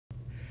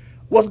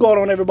What's going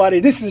on, everybody?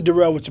 This is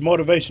Durell with your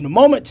motivational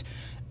moment.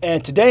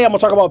 And today I'm going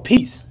to talk about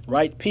peace,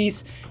 right?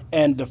 Peace.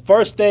 And the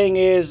first thing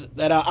is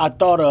that I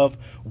thought of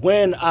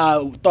when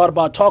I thought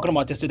about talking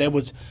about this today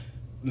was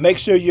make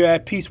sure you're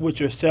at peace with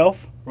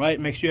yourself, right?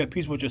 Make sure you're at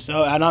peace with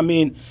yourself. And I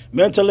mean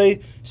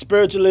mentally,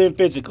 spiritually, and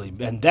physically.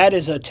 And that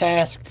is a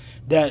task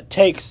that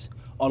takes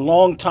a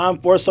long time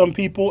for some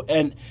people,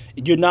 and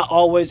you're not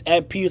always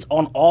at peace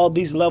on all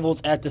these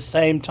levels at the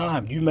same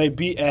time. You may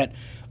be at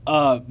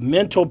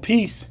mental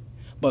peace,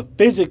 but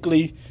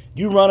physically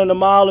you running a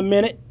mile a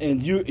minute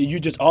and you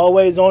just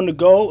always on the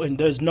go, and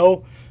there's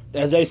no,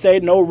 as they say,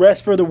 no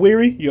rest for the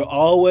weary. You're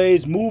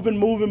always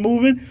moving.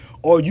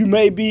 Or you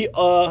may be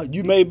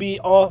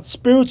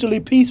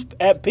spiritually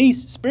at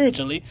peace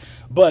spiritually,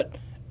 but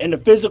in the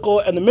physical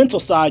and the mental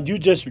side, you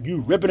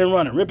ripping and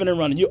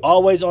running. You're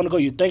always on the go.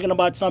 You're thinking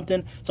about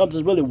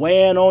something's really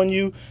weighing on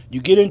you.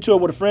 You get into it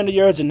with a friend of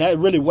yours, and that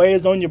really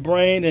weighs on your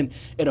brain, and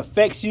it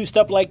affects you,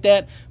 stuff like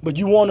that. But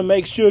you want to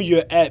make sure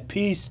you're at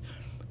peace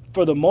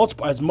for the most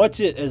part, as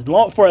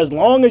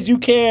long as you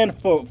can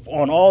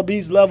on all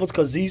these levels,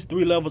 because these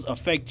three levels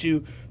affect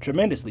you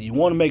tremendously. You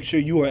want to make sure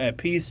you are at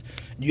peace.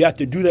 You have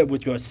to do that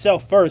with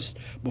yourself first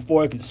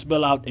before it can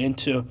spill out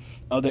into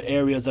other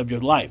areas of your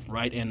life,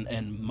 right?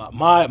 And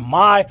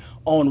my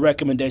own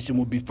recommendation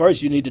would be,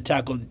 first you need to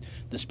tackle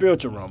the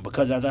spiritual realm,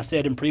 because as I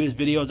said in previous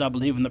videos, I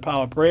believe in the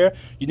power of prayer.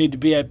 You need to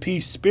be at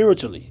peace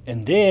spiritually,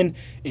 and then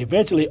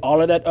eventually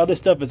all of that other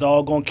stuff is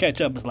all going to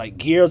catch up. It's like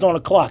gears on a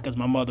clock, as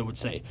my mother would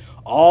say.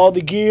 All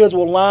the gears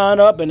will line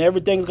up and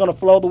everything's going to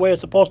flow the way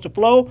it's supposed to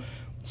flow.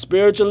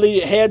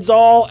 Spiritually, heads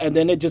all, and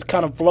then it just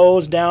kind of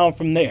flows down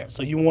from there.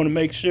 So you want to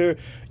make sure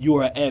you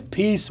are at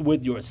peace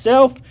with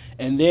yourself,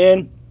 and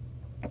then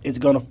it's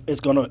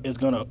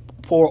gonna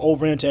pour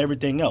over into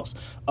everything else.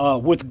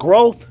 With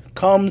growth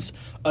comes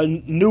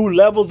new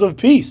levels of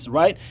peace,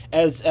 right?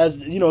 As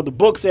you know, the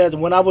book says,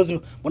 when I was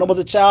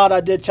a child,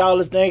 I did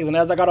childish things, and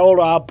as I got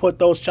older, I put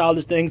those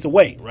childish things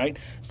away, right?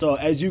 So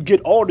as you get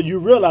older, you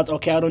realize,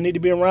 okay, I don't need to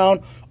be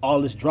around all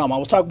this drama. I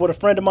was talking with a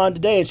friend of mine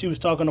today, and she was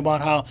talking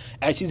about how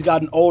as she's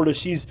gotten older,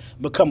 she's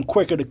become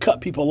quicker to cut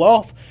people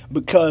off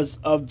because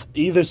of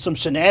either some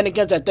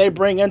shenanigans that they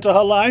bring into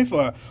her life,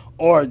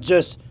 or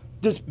just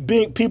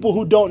being people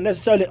who don't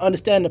necessarily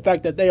understand the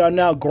fact that they are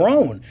now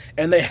grown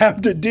and they have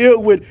to deal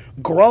with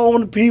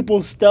grown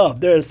people stuff.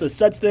 There's a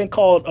such thing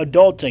called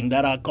adulting,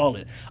 that I call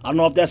it. I don't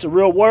know if that's a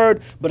real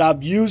word, but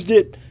I've used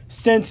it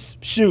since,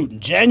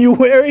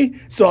 January,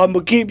 so I'm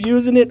going to keep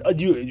using it.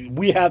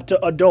 We have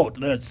to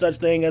adult. There's such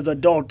thing as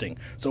adulting.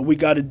 So we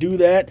got to do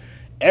that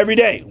every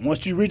day.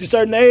 Once you reach a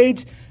certain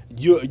age,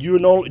 you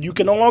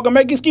can no longer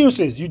make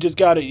excuses. You just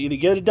got to either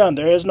get it done.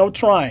 There is no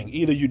trying.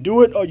 Either you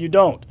do it or you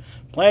don't.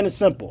 Plain and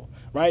simple,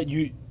 right?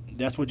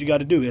 That's what you got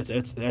to do.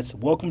 That's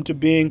welcome to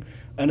being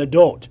an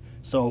adult.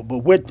 So, but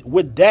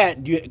with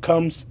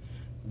that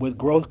with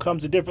growth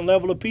comes a different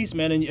level of peace,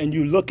 man. And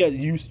you look at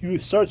you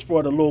search for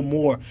it a little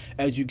more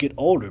as you get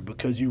older,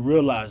 because you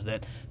realize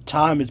that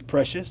time is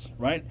precious,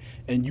 right?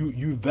 And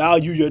you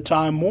value your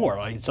time more.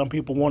 Like, some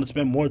people want to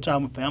spend more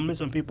time with family.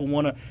 Some people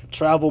want to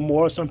travel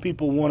more. Some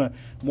people want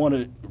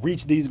to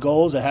reach these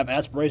goals and have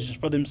aspirations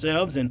for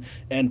themselves.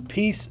 And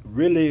peace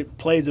really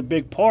plays a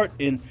big part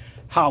in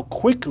how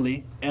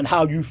quickly and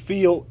how you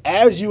feel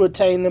as you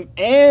attain them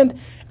and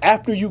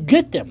after you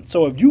get them.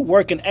 So if you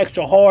working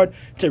extra hard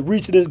to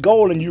reach this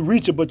goal and you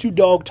reach it, but you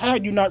dog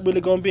tired, you're not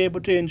really going to be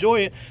able to enjoy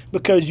it,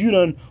 because you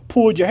done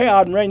pulled your hair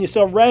out and ran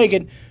yourself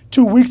ragged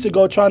 2 weeks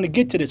ago trying to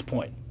get to this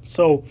point.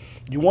 So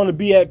you want to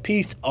be at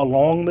peace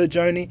along the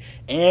journey,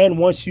 and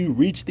once you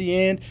reach the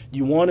end,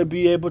 you want to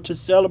be able to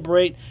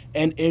celebrate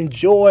and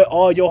enjoy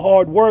all your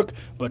hard work.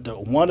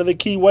 But one of the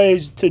key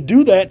ways to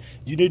do that,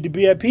 you need to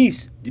be at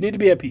peace. You need to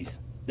be at peace.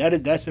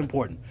 That's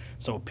important.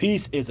 So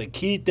peace is a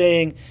key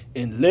thing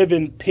in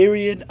living,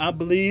 period, I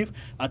believe.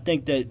 I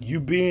think that you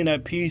being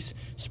at peace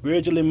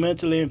spiritually,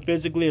 mentally, and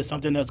physically is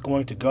something that's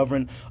going to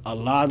govern a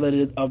lot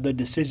of the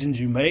decisions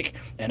you make.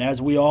 And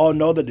as we all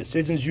know, the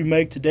decisions you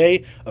make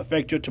today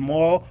affect your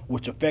tomorrow,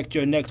 which affect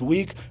your next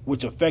week,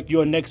 which affect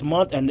your next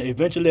month, and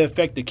eventually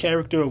affect the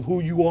character of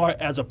who you are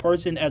as a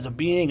person, as a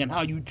being, and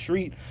how you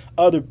treat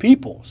other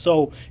people.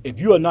 So if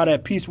you are not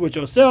at peace with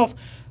yourself,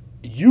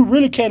 you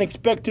really can't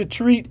expect to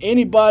treat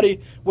anybody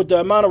with the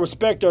amount of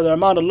respect or the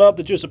amount of love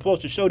that you're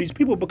supposed to show these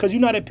people, because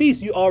you're not at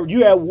peace.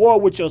 You're at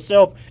war with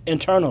yourself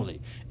internally.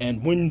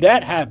 And when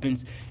that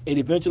happens, it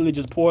eventually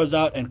just pours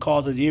out and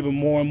causes even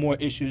more and more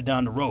issues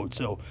down the road.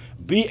 So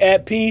be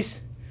at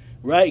peace,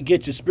 right?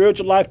 Get your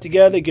spiritual life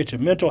together, get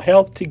your mental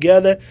health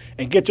together,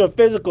 and get your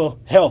physical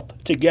health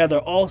together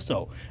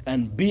also.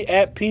 And be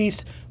at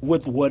peace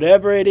with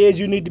whatever it is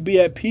you need to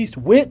be at peace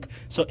with,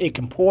 so it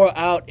can pour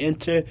out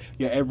into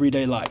your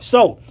everyday life.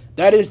 So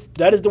that is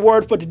the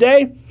word for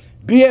today.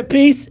 Be at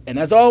peace, and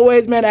as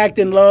always, man, act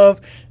in love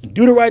and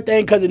do the right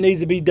thing because it needs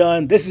to be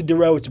done. This is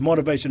Durell with your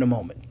motivational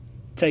moment.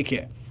 Take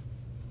care.